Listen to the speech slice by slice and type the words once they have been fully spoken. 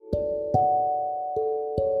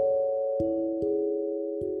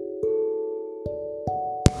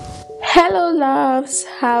Hello, loves.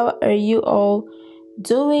 How are you all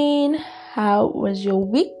doing? How was your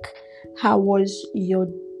week? How was your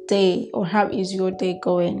day? Or how is your day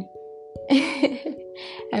going?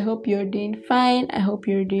 I hope you're doing fine. I hope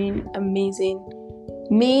you're doing amazing.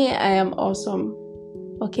 Me, I am awesome.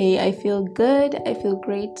 Okay, I feel good. I feel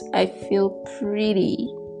great. I feel pretty.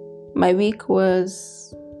 My week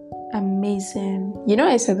was amazing.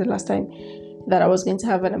 I said the last time that I was going to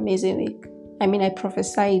have an amazing week. I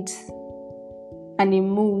prophesied and it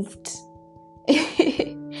moved.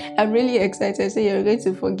 I'm really excited. So you're going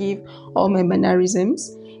to forgive all my mannerisms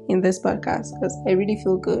in this podcast because I really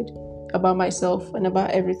feel good about myself and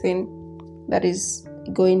about everything that is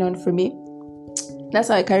going on for me. That's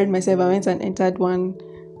how I carried myself. I went and entered one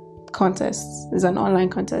contest. It's an online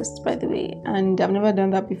contest, by the way, and I've never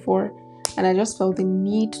done that before, and I just felt the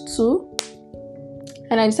need to,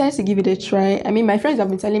 and I decided to give it a try. My friends have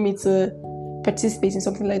been telling me to participate in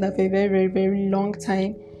something like that for a very, very, very long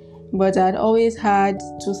time, but I'd always had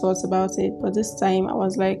two thoughts about it. But this time I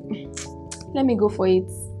was like, let me go for it.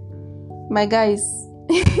 My guys,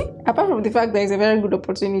 apart from the fact that it's a very good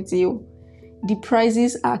opportunity, the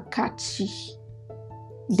prizes are catchy.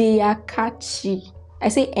 They are catchy. I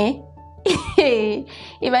say,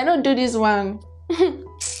 if I don't do this one,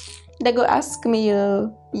 they go ask me,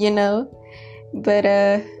 but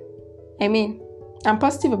I'm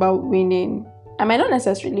positive about winning. I might not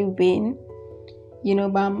necessarily win,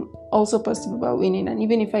 but I'm also positive about winning. And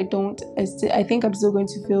even if I don't, I think I'm still going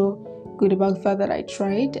to feel good about the fact that I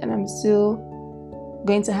tried, and I'm still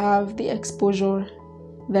going to have the exposure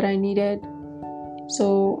that I needed.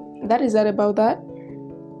 So that is that about that.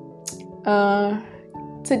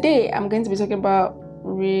 Today I'm going to be talking about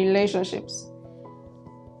relationships.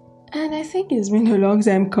 And I think it's been a long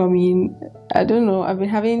time coming. I don't know. I've been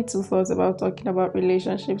having two thoughts about talking about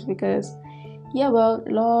relationships because,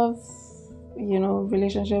 love,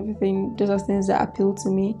 relationship, everything, those are things that appeal to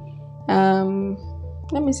me.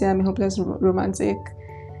 Let me say I'm a hopeless romantic.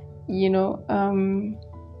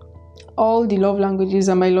 All the love languages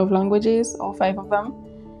are my love languages, all 5 of them.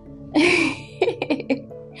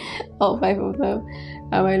 All 5 of them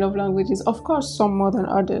are my love languages. Of course, some more than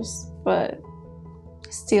others, but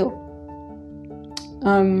still.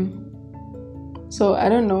 So I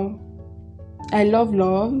don't know. I love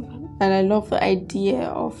love, and I love the idea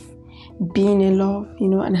of being in love,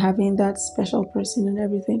 and having that special person and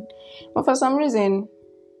everything. But for some reason,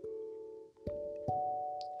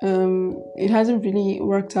 it hasn't really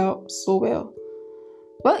worked out so well.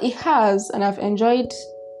 Well, it has, and I've enjoyed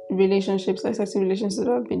relationships, like sexual relationships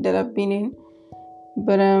that I've been in.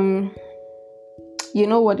 But you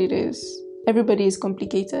know what it is. Everybody is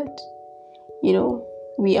complicated.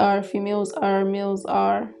 We are, females are, males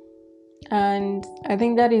are. And I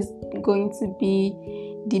think that is going to be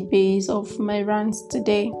the base of my rant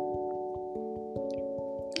today.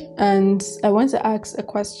 And I want to ask a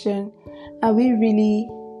question. Are we really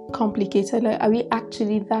complicated? Are we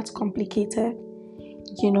actually that complicated?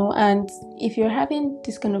 And if you're having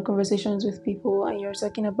this kind of conversations with people and you're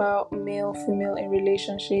talking about male, female in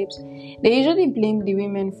relationships, they usually blame the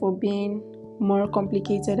women for being more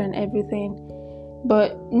complicated and everything.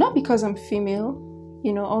 But not because I'm female,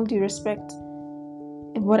 all due respect.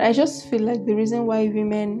 But I just feel like the reason why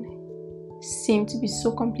women seem to be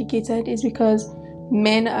so complicated is because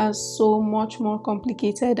men are so much more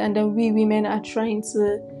complicated, and then we women are trying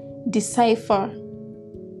to decipher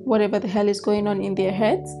whatever the hell is going on in their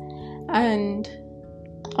heads and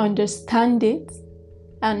understand it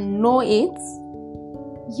and know it,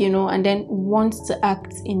 and then want to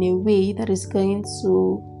act in a way that is going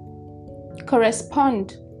to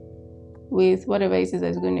correspond with whatever it is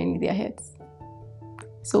that's going on in their heads.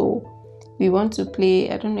 So we want to play,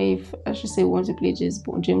 I don't know if I should say we want to play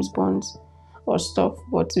James Bond or stuff,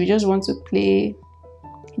 but we just want to play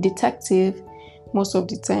detective most of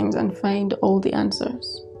the times and find all the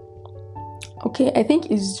answers. Okay, I think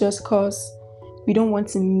it's just because we don't want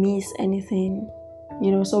to miss anything,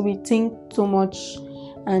 so we think too much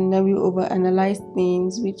and then we overanalyze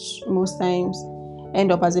things, which most times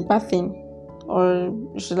end up as a bad thing, or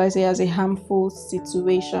should I say as a harmful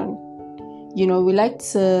situation. We like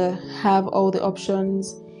to have all the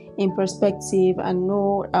options in perspective and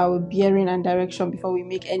know our bearing and direction before we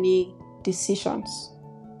make any decisions.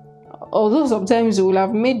 Although sometimes we will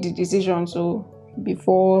have made the decision, so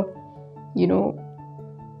before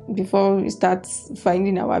we start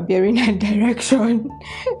finding our bearing and direction,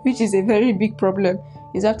 which is a very big problem.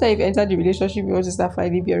 It's after you've entered the relationship, you want to start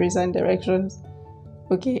finding bearings and directions.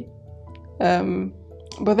 Okay.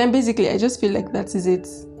 But then basically, I just feel like that is it.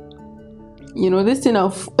 This thing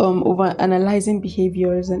of over analyzing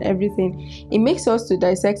behaviors and everything, it makes us to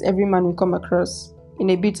dissect every man we come across in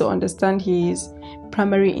a bit to understand his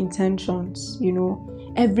primary intentions.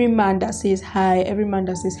 Every man that says hi, every man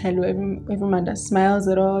that says hello, every man that smiles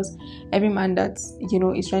at us, every man that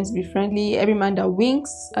is trying to be friendly, every man that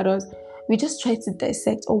winks at us, we just try to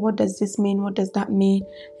dissect. Oh, what does this mean? What does that mean?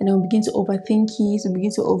 And then we begin to overthink it. We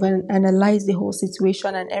begin to overanalyze the whole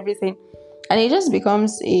situation and everything, and it just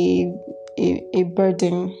becomes a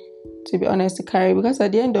burden, to be honest, to carry, because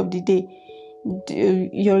at the end of the day,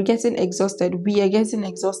 you're getting exhausted, we are getting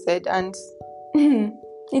exhausted, and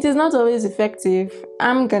it is not always effective.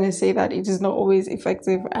 I'm gonna say that it is not always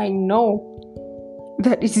effective. I know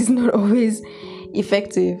that it is not always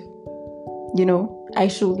effective. I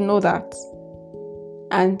should know that.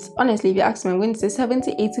 And honestly, if you ask me, I'm going to say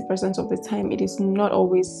 70-80% of the time it is not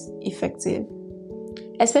always effective,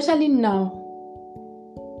 especially now.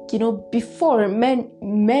 Before, men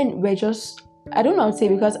were just, I don't know, I would say,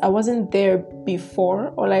 because I wasn't there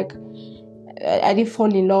before, or like I didn't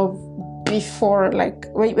fall in love before. Like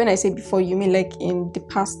when I say before, you mean like in the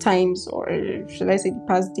past times, or should I say the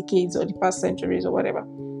past decades or the past centuries or whatever.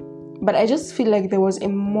 But I just feel like there was a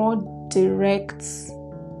more direct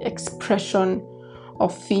expression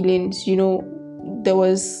of feelings. There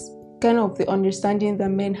was kind of the understanding that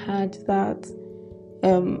men had that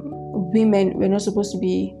women were not supposed to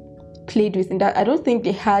be played with, and that I don't think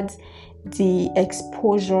they had the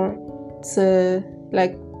exposure to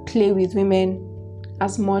like play with women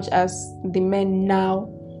as much as the men now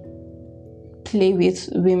play with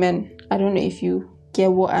women. I don't know if you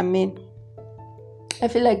get what I mean. I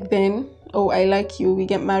feel like then, oh, I like you, we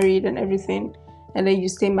get married and everything, and then you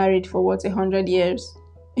stay married for 100 years,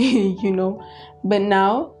 But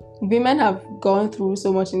now women have gone through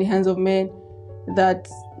so much in the hands of men that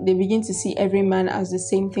they begin to see every man as the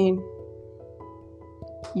same thing,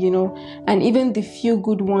 and even the few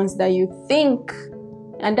good ones that you think,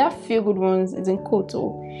 and that few good ones is in quotes,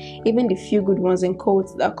 even the few good ones in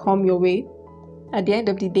quotes that come your way, at the end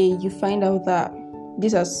of the day, you find out that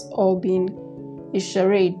this has all been a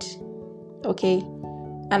charade, okay?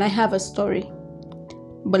 And I have a story,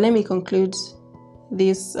 but let me conclude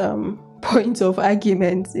this point of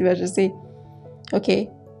argument, if I should say. Okay,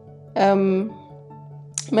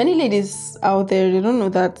 many ladies out there, they don't know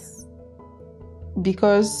that,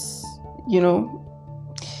 because they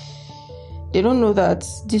don't know that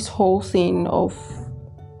this whole thing of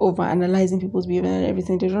over analyzing people's behavior and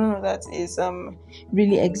everything, they don't know that is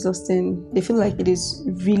really exhausting. They feel like it is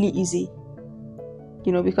really easy,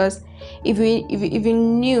 because if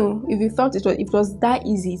you thought it was that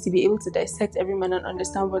easy to be able to dissect every man and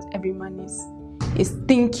understand what every man is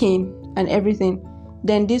thinking and everything,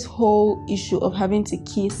 then this whole issue of having to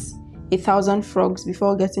kiss 1,000 frogs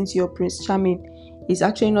before getting to your Prince Charming is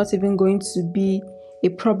actually not even going to be a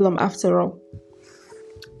problem after all.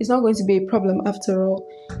 It's not going to be a problem after all,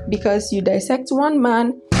 because you dissect one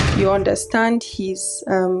man, you understand his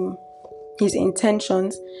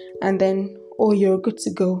intentions, and then you're good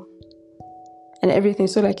to go and everything.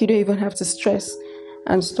 So like you don't even have to stress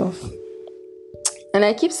and stuff. And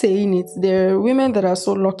I keep saying it, there are women that are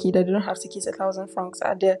so lucky that they don't have to kiss 1,000 francs.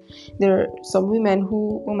 There are some women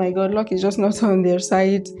who, oh my God, luck is just not on their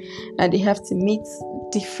side, and they have to meet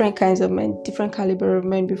different kinds of men, different caliber of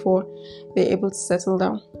men before they're able to settle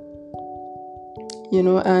down.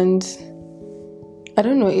 And I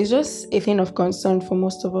don't know, it's just a thing of concern for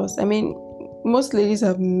most of us. I mean, most ladies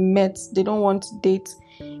have met, they don't want to date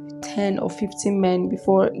 10 or 15 men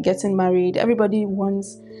before getting married. Everybody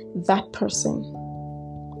wants that person,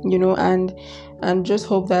 and just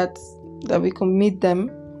hope that we can meet them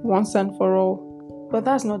once and for all. But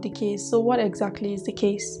that's not the case. So what exactly is the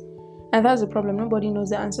case? And that's the problem. Nobody knows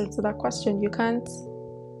the answer to that question. You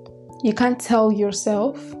can't tell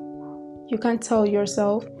yourself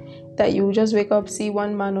that you will just wake up, see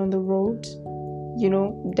one man on the road,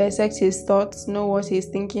 dissect his thoughts, know what he's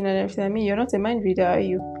thinking and everything. I mean, you're not a mind reader, are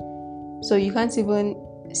you? So you can't even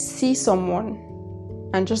see someone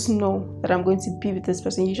and just know that I'm going to be with this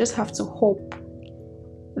person. You just have to hope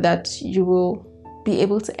that you will be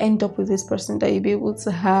able to end up with this person, that you'll be able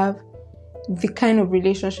to have the kind of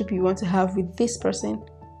relationship you want to have with this person,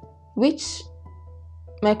 which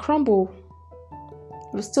might crumble,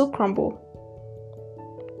 will still crumble,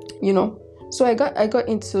 So I got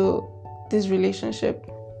into this relationship,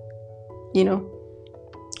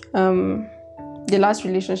 the last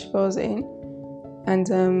relationship I was in, and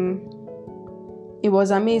it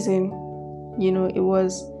was amazing.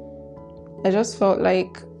 I just felt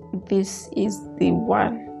like this is the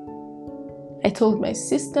one. I told my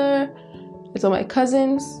sister, I told my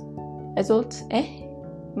cousins, I told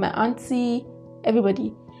my auntie,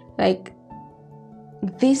 everybody, like,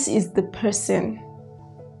 this is the person.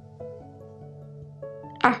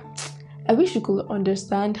 I wish you could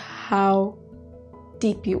understand how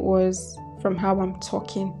deep it was from how I'm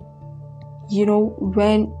talking. You know,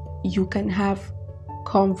 when you can have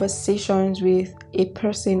conversations with a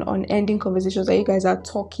person, unending conversations, that you guys are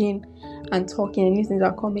talking and these things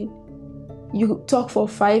are coming. You talk for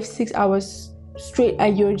 5-6 hours straight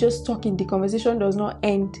and you're just talking. The conversation does not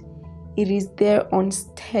end. It is there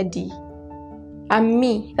unsteady. And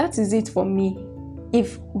me, that is it for me.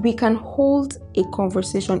 If we can hold a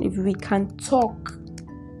conversation, if we can talk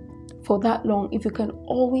for that long, if you can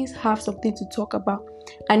always have something to talk about,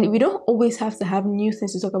 and we don't always have to have new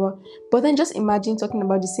things to talk about, but then just imagine talking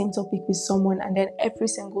about the same topic with someone, and then every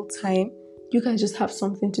single time you guys just have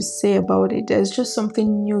something to say about it. There's just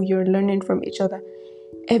something new you're learning from each other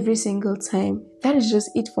every single time. That is just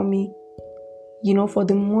it for me, you know, for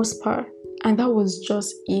the most part. And that was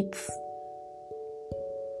just it.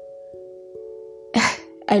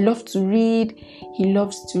 I love to read. He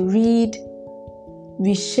loves to read.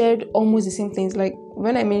 We shared almost the same things. Like,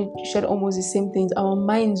 when I mean shared almost the same things, our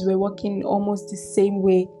minds were working almost the same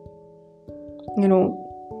way. You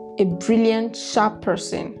know, a brilliant, sharp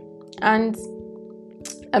person. And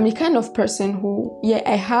I'm the kind of person who,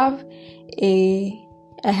 I have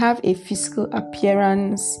a physical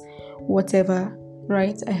appearance, whatever,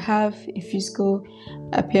 right? I have a physical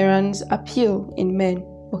appearance appeal in men.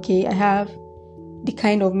 Okay, I have the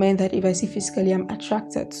kind of men that if I see physically, I'm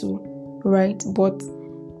attracted to, right? But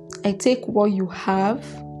I take what you have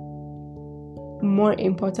more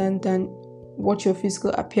important than what your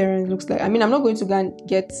physical appearance looks like. I mean, I'm not going to go and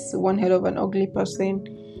get one hell of an ugly person,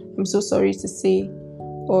 I'm so sorry to say,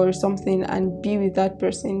 or something, and be with that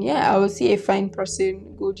person. I will see a fine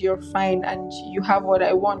person, good, you're fine, and you have what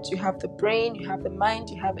I want. You have the brain, you have the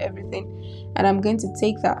mind, you have everything, and I'm going to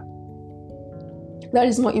take that. That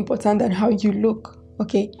is more important than how you look.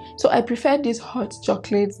 Okay, so I prefer these hot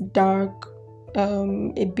chocolates, dark,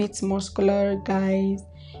 a bit muscular guys,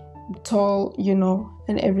 tall, you know,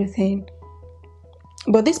 and everything.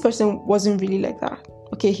 But this person wasn't really like that.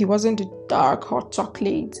 Okay, he wasn't the dark hot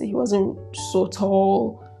chocolate. He wasn't so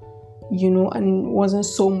tall, you know, and wasn't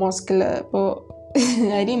so muscular. But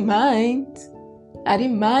I didn't mind.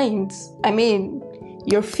 I mean,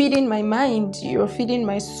 you're feeding my mind. You're feeding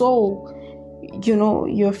my soul. You know,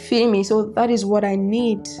 you're feeding me. So that is what I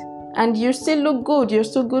need. And you still look good. You're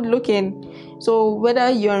still good looking. So whether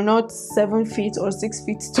you're not 7 feet or 6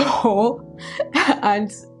 feet tall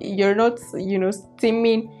and you're not, you know,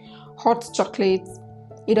 steaming hot chocolate,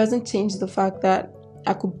 it doesn't change the fact that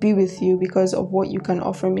I could be with you because of what you can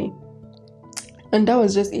offer me. And that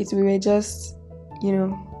was just it. We were just, you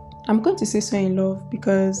know, I'm going to say so in love,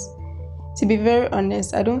 because to be very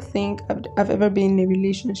honest, I don't think I've ever been in a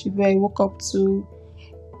relationship where I woke up to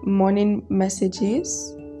morning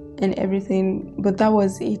messages and everything, but that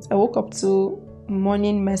was it. I woke up to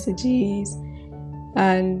morning messages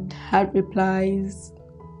and had replies,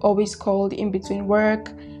 always called in between work,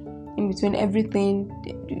 in between everything.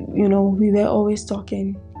 You know, we were always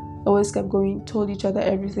talking, always kept going, told each other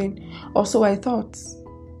everything. Also, I thought,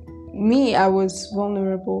 I was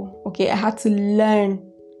vulnerable. Okay, I had to learn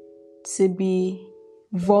to be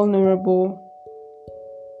vulnerable.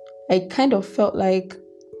 I kind of felt like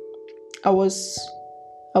I was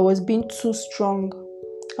being too strong.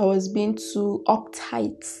 I was being too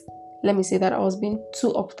uptight. Let me say that. I was being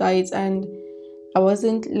too uptight and I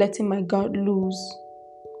wasn't letting my guard loose.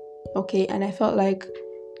 Okay, and I felt like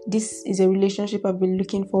this is a relationship I've been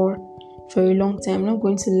looking for a long time. I'm not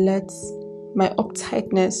going to let my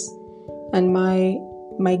uptightness and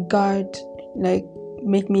my guard like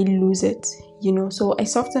make me lose it, you know. So I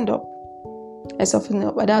softened up. But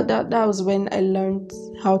that was when I learned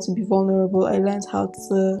how to be vulnerable. I learned how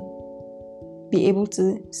to be able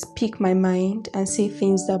to speak my mind and say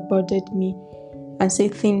things that bothered me and say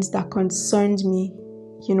things that concerned me.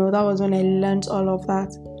 You know, that was when I learned all of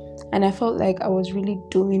that. And I felt like I was really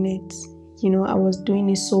doing it. You know, I was doing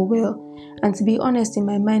it so well. And to be honest, in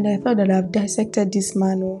my mind, I thought that I've dissected this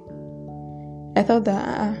man. I thought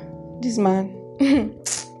that this man,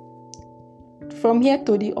 from here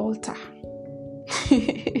to the altar,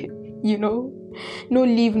 you know, no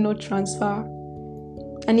leave, no transfer.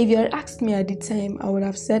 And if you had asked me at the time, I would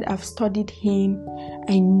have said I've studied him,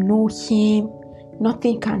 I know him,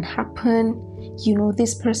 nothing can happen. You know,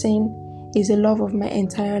 this person is the love of my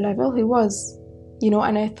entire life. Well, he was, you know,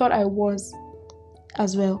 and I thought I was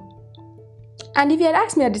as well. And if you had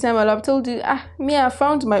asked me at the time, I'd have told you, I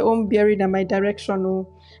found my own bearing and my direction.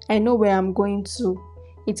 I know where I'm going to.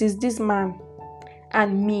 It is this man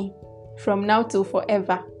and me from now till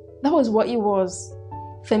forever. That was what it was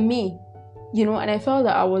for me, and I felt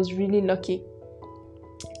that I was really lucky.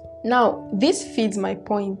 Now, this feeds my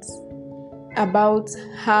point about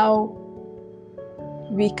how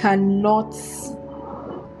we cannot...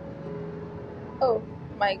 Oh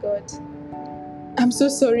my God. I'm so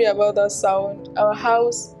sorry about that sound. Our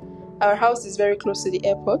house is very close to the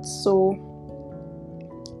airport, so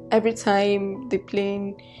every time a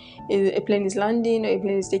plane is landing or a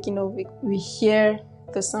plane is taking off, we hear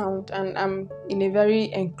the sound, and I'm in a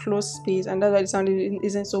very enclosed space, and that's why the sound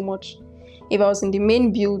isn't so much. If I was in the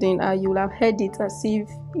main building, you would have heard it as if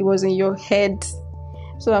it was in your head.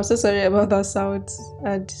 So I'm so sorry about that sound,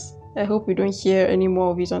 and I hope we don't hear any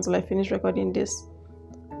more of it until I finish recording this.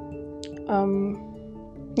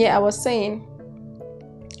 I was saying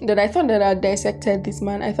that I thought that I dissected this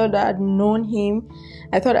man. I thought that I'd known him.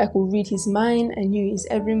 I thought I could read his mind. I knew his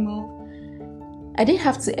every move. I didn't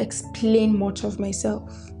have to explain much of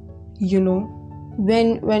myself,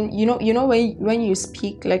 when you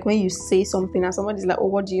speak, like when you say something and somebody's like, oh,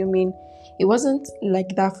 what do you mean? It wasn't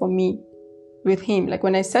like that for me with him. Like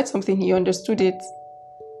when I said something, he understood it.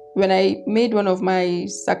 When I made one of my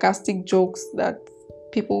sarcastic jokes that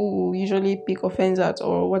people usually pick offense at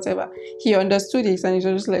or whatever, he understood it, and he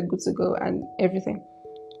was just like good to go and everything.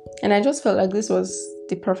 And I just felt like this was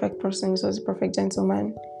the perfect person. This was the perfect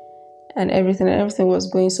gentleman, and everything was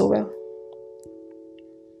going so well.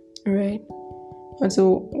 Right?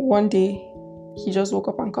 Until one day, he just woke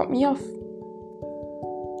up and cut me off.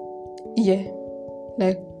 Yeah,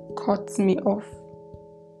 like cut me off.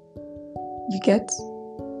 You get?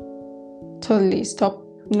 Totally stopped.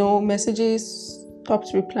 No messages.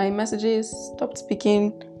 Stopped replying messages. Stopped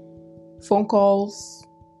speaking phone calls.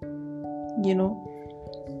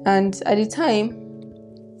 And at the time,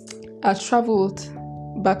 I traveled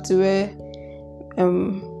back to where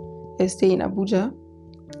I stay in Abuja.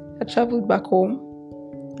 I traveled back home,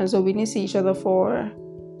 and so we didn't see each other for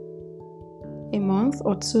a month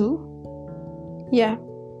or two. Yeah,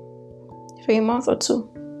 for a month or two.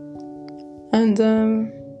 And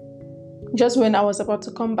just when I was about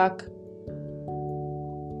to come back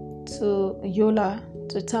to Yola,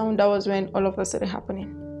 to town, that was when all of that started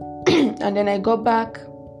happening. And then I got back.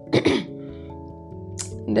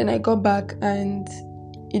 And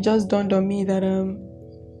it just dawned on me that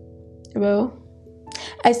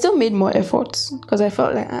I still made more efforts, because I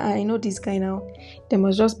felt like I know this guy now. There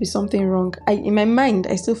must just be something wrong. In my mind,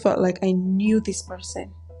 I still felt like I knew this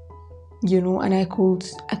person, and I could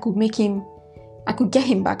make him, I could get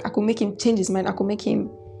him back. I could make him change his mind. I could make him,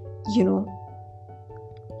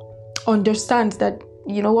 understand that,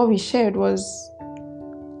 what we shared was,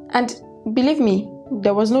 and believe me,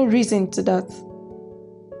 there was no reason to that.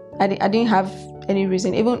 I didn't have any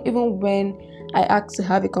reason. Even when I asked to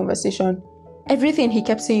have a conversation, everything he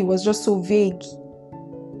kept saying was just so vague.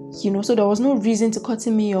 So there was no reason to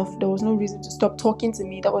cutting me off. There was no reason to stop talking to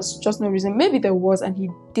me. There was just no reason. Maybe there was, and he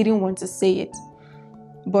didn't want to say it.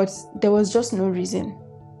 But there was just no reason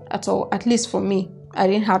at all. At least for me, I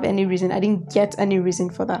didn't have any reason. I didn't get any reason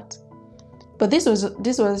for that. But this was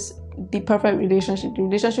the perfect relationship. The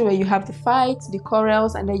relationship where you have the fights, the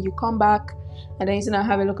quarrels, and then you come back, and then you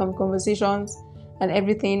have a look at conversations and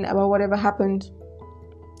everything about whatever happened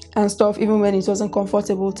and stuff, even when it wasn't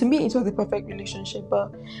comfortable. To me, it was the perfect relationship,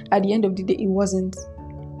 but at the end of the day, it wasn't.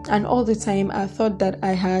 And all the time, I thought that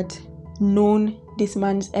I had known this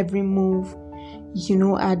man's every move.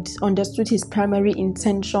 I'd understood his primary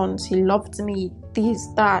intentions. He loved me, this,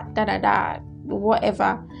 that,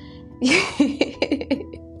 whatever.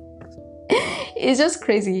 It's just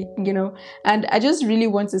crazy, And I just really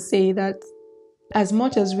want to say that as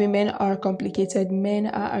much as women are complicated, men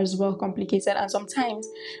are as well complicated. And sometimes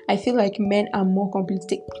I feel like men are more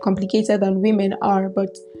complicated than women are, but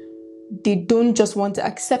they don't just want to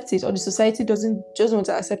accept it, or the society doesn't just want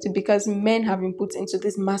to accept it, because men have been put into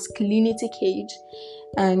this masculinity cage,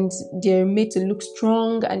 and they're made to look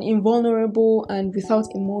strong and invulnerable and without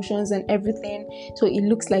emotions and everything. So it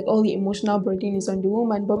looks like all the emotional burden is on the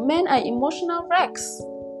woman, but men are emotional wrecks.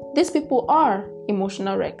 These people are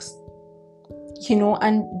emotional wrecks.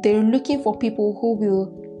 And they're looking for people who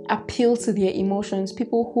will appeal to their emotions,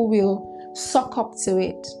 people who will suck up to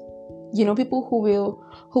it, people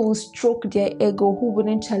who will stroke their ego, who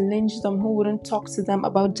wouldn't challenge them, who wouldn't talk to them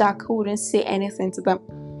about Jack, who wouldn't say anything to them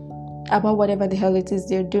about whatever the hell it is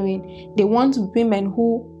they're doing. They want women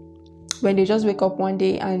who, when they just wake up one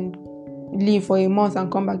day and leave for a month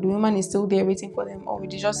and come back, the woman is still there waiting for them, or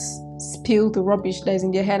they just spill the rubbish that is in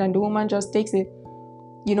their head and the woman just takes it.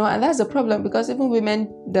 And that's a problem, because even women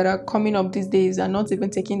that are coming up these days are not even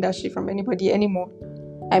taking that shit from anybody anymore.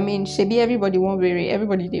 I mean, shebi everybody won't weary,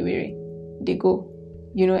 everybody they weary, they go.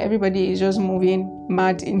 Everybody is just moving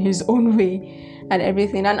mad in his own way and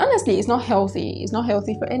everything. And honestly, it's not healthy. It's not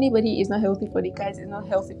healthy for anybody. It's not healthy for the guys. It's not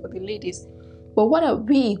healthy for the ladies. But what are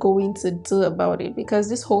we going to do about it? Because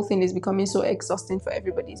this whole thing is becoming so exhausting for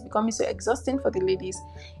everybody. It's becoming so exhausting for the ladies.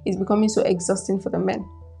 It's becoming so exhausting for the men.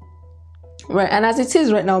 Right? And as it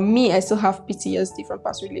is right now, me, I still have PTSD from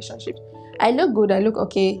past relationships. I look good. I look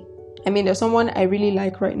okay. I mean, there's someone I really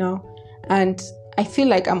like right now. And I feel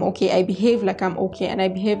like I'm okay. I behave like I'm okay. And I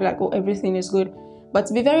behave like, everything is good. But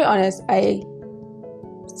to be very honest, I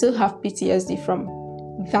still have PTSD from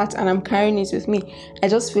that, and I'm carrying it with me. I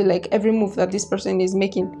just feel like every move that this person is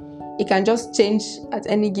making, it can just change at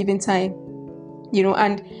any given time.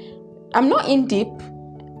 And I'm not in deep.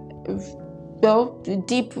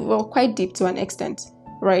 Quite deep to an extent,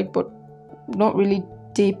 right? But not really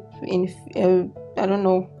deep in, I don't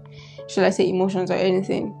know, should I say emotions or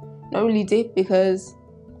anything? Not really deep, because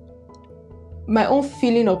my own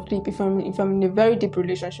feeling of deep, if I'm in a very deep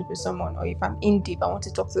relationship with someone, or if I'm in deep, I want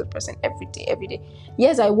to talk to the person every day.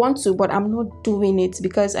 Yes, I want to, but I'm not doing it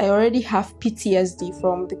because I already have PTSD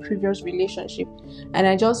from the previous relationship, and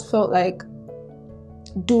I just felt like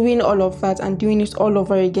doing all of that and doing it all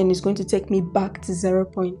over again is going to take me back to 0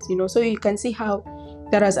 point. So you can see how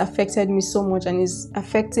that has affected me so much and is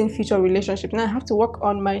affecting future relationships. Now I have to work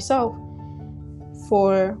on myself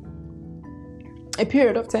for a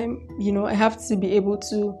period of time. I have to be able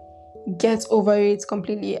to get over it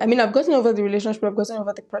completely. I mean, I've gotten over the relationship, I've gotten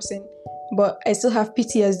over the person, but I still have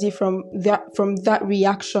PTSD from that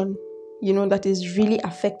reaction, that is really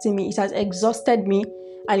affecting me. It has exhausted me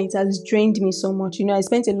and it has drained me so much. I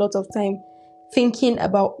spent a lot of time thinking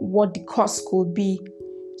about what the cause could be.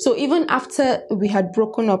 So even after we had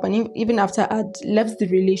broken up, and even after I'd left the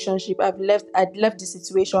relationship, I'd left the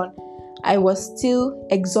situation, I was still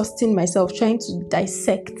exhausting myself trying to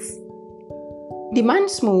dissect the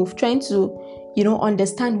man's move, trying to,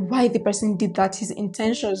 understand why the person did that, his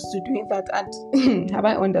intentions to doing that. And have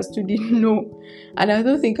I understood it? No. And I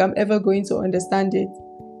don't think I'm ever going to understand it.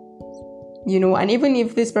 And even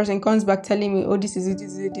if this person comes back telling me, this is it,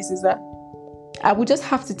 this is that, I would just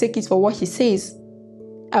have to take it for what he says.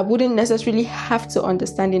 I wouldn't necessarily have to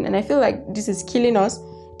understand it. And I feel like this is killing us.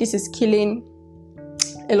 This is killing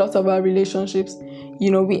a lot of our relationships.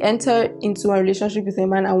 We enter into a relationship with a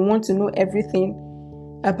man and want to know everything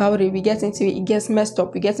about it. We get into it, it gets messed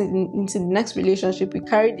up. We get into the next relationship, we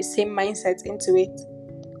carry the same mindset into it.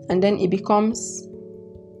 And then it becomes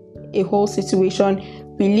a whole situation.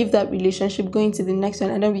 We leave that relationship, go into the next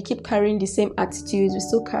one, and then we keep carrying the same attitudes. We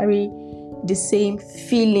still carry the same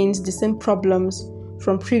feelings, the same problems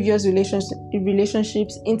from previous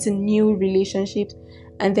relationships into new relationships.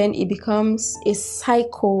 And then it becomes a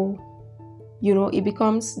cycle. It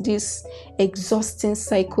becomes this exhausting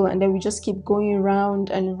cycle, and then we just keep going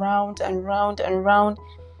round and round and round and round,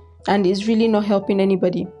 and it's really not helping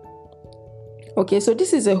anybody. Okay, so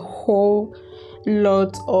this is a whole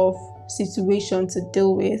lot of situation to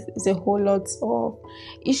deal with. It's a whole lot of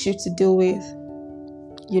issue to deal with.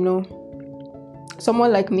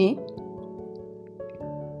 Someone like me,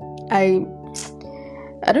 I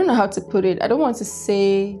don't know how to put it. I don't want to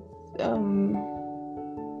say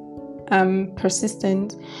I'm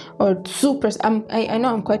persistent or I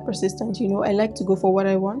know I'm quite persistent. I like to go for what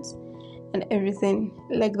I want and everything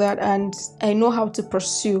like that, and I know how to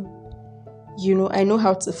pursue. I know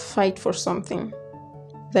how to fight for something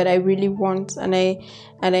that I really want, and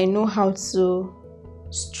I know how to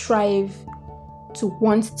strive to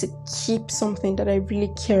want to keep something that I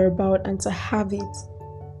really care about and to have it.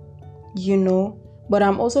 But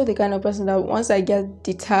I'm also the kind of person that once I get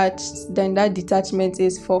detached, then that detachment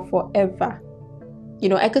is for forever.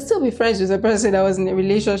 I could still be friends with a person I was in a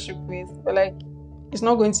relationship with, but it's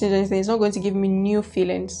not going to change anything. It's not going to give me new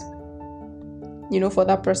feelings, for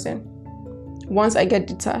that person once I get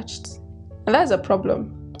detached. And that's a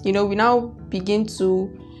problem. We now begin to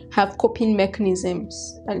have coping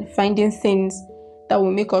mechanisms and finding things that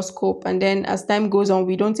will make us cope. And then as time goes on,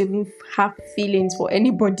 we don't even have feelings for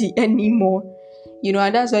anybody anymore. And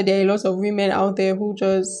that's why there are a lot of women out there who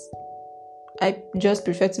I just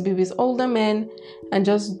prefer to be with older men and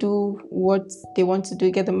just do what they want to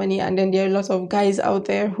do, get the money. And then there are a lot of guys out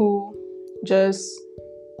there who just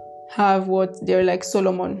have what they're like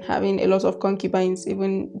Solomon, having a lot of concubines,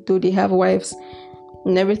 even though they have wives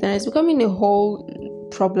and everything. It's becoming a whole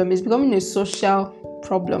problem. It's becoming a social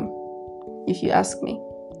problem, if you ask me.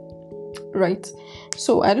 Right?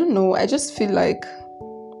 So I don't know. I just feel like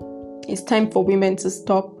it's time for women to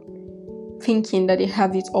stop thinking that they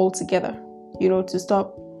have it all together, to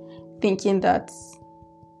stop thinking that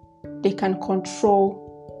they can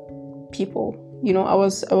control people. I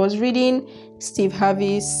was reading Steve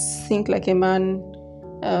Harvey's Think Like a Man,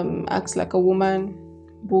 Act Like a Woman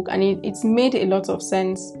book, and it's made a lot of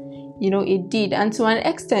sense. It did, and to an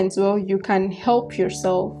extent, well, you can help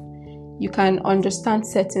yourself, you can understand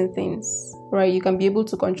certain things, right? You can be able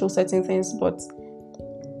to control certain things, but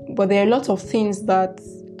there are a lot of things that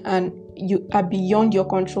you are beyond your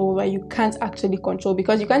control, that you can't actually control,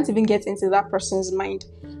 because you can't even get into that person's mind.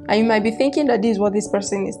 And you might be thinking that this is what this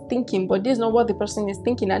person is thinking, but this is not what the person is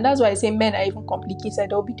thinking. And that's why I say men are even complicated.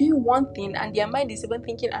 They'll be doing one thing and their mind is even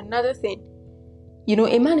thinking another thing.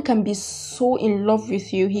 A man can be so in love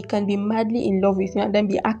with you, he can be madly in love with you, and then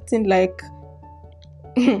be acting like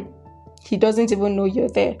he doesn't even know you're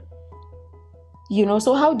there.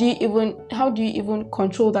 So how do you even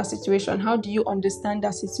control that situation? How do you understand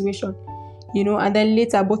that situation? And then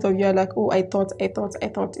later both of you are like, oh, I thought.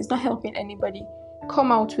 It's not helping anybody.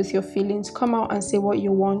 Come out with your feelings. Come out and say what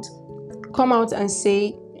you want. Come out and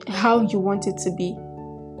say how you want it to be.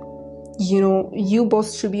 You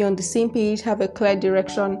both should be on the same page, have a clear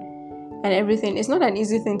direction and everything. It's not an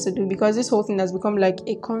easy thing to do, because this whole thing has become like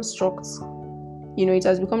a construct. It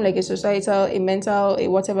has become like a societal, a mental, a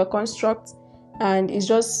whatever construct, and it's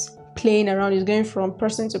just playing around. It's going from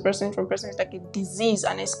person to person. It's like a disease,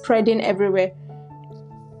 and it's spreading everywhere,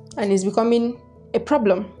 and it's becoming a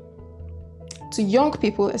problem to young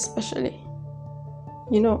people especially.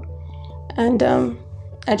 And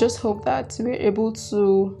I just hope that we're able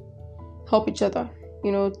to help each other,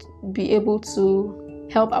 be able to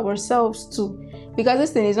help ourselves too, because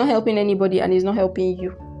this thing is not helping anybody and it's not helping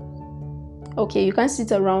you. Okay, you can't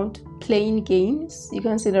sit around playing games, you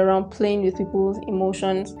can't sit around playing with people's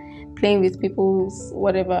emotions, playing with people's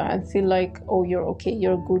whatever, and feel like, oh, you're okay,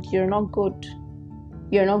 you're good. You're not good.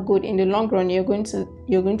 In the long run, you're going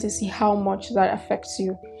to see how much that affects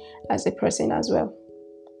you as a person as well.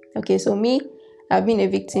 Okay, so me, I've been a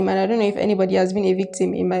victim, and I don't know if anybody has been a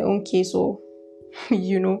victim in my own case, or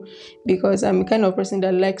because I'm the kind of person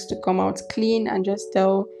that likes to come out clean and just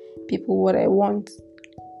tell people what I want,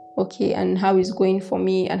 okay, and how it's going for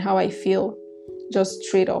me and how I feel, just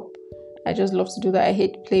straight up. I just love to do that. I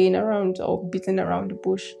hate playing around or beating around the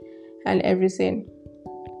bush and everything,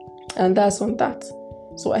 and that's on that.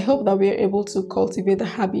 So I hope that we're able to cultivate the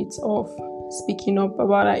habit of speaking up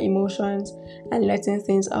about our emotions and letting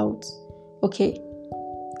things out. Okay,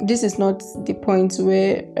 this is not the point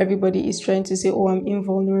where everybody is trying to say, oh, I'm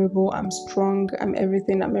invulnerable, I'm strong, I'm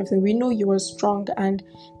everything. We know you are strong, and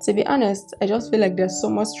to be honest, I just feel like there's so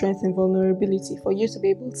much strength in vulnerability. For you to be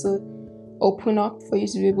able to open up, for you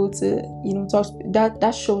to be able to, talk,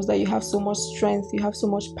 that shows that you have so much strength, you have so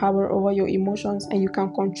much power over your emotions, and you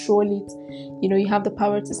can control it. You have the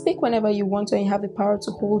power to speak whenever you want to, and you have the power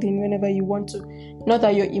to hold in whenever you want to. Not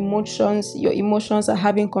that your emotions are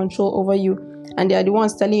having control over you, and they are the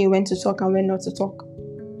ones telling you when to talk and when not to talk.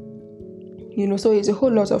 So it's a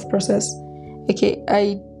whole lot of process. Okay,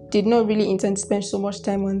 I did not really intend to spend so much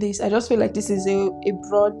time on this. I just feel like this is a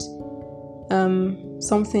broad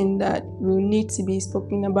something that will need to be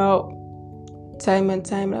spoken about time and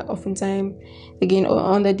time, like often time again,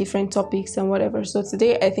 on the different topics and whatever. So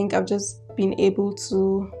today I think I've just been able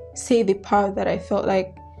to say the part that I felt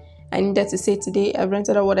like I needed to say today. I've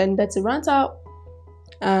ranted out what I needed to rant out,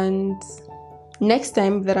 and next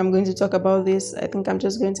time that I'm going to talk about this, I think I'm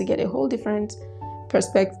just going to get a whole different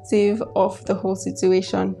perspective of the whole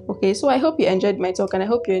situation. Okay, so I hope you enjoyed my talk, and I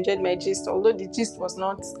hope you enjoyed my gist, although the gist was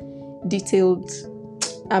not detailed.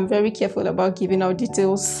 I'm very careful about giving out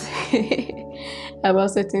details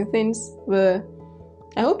about certain things, but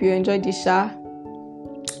I hope you enjoyed this show,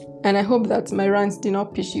 and I hope that my rants did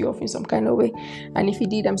not piss you off in some kind of way, and if you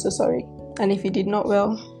did, I'm so sorry, and if you did not,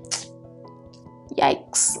 well,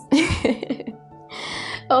 yikes.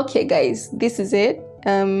 Okay guys, this is it.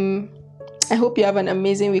 I hope you have an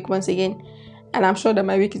amazing week once again, and I'm sure that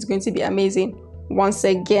my week is going to be amazing once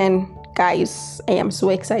again. Guys, I am so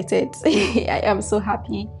excited. I am so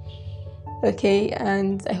happy. Okay,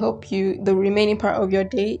 and I hope the remaining part of your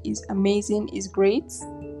day is amazing, is great,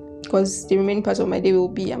 because the remaining part of my day will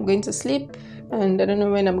be, I'm going to sleep, and I don't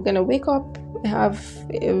know when I'm going to wake up. I have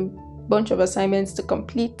a bunch of assignments to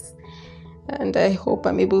complete, and I hope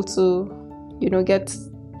I'm able to, get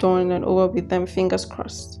done and over with them, fingers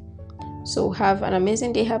crossed. So have an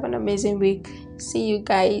amazing day, have an amazing week. See you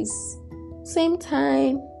guys, same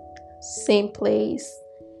time, same place,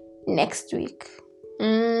 next week.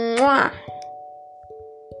 Mwah!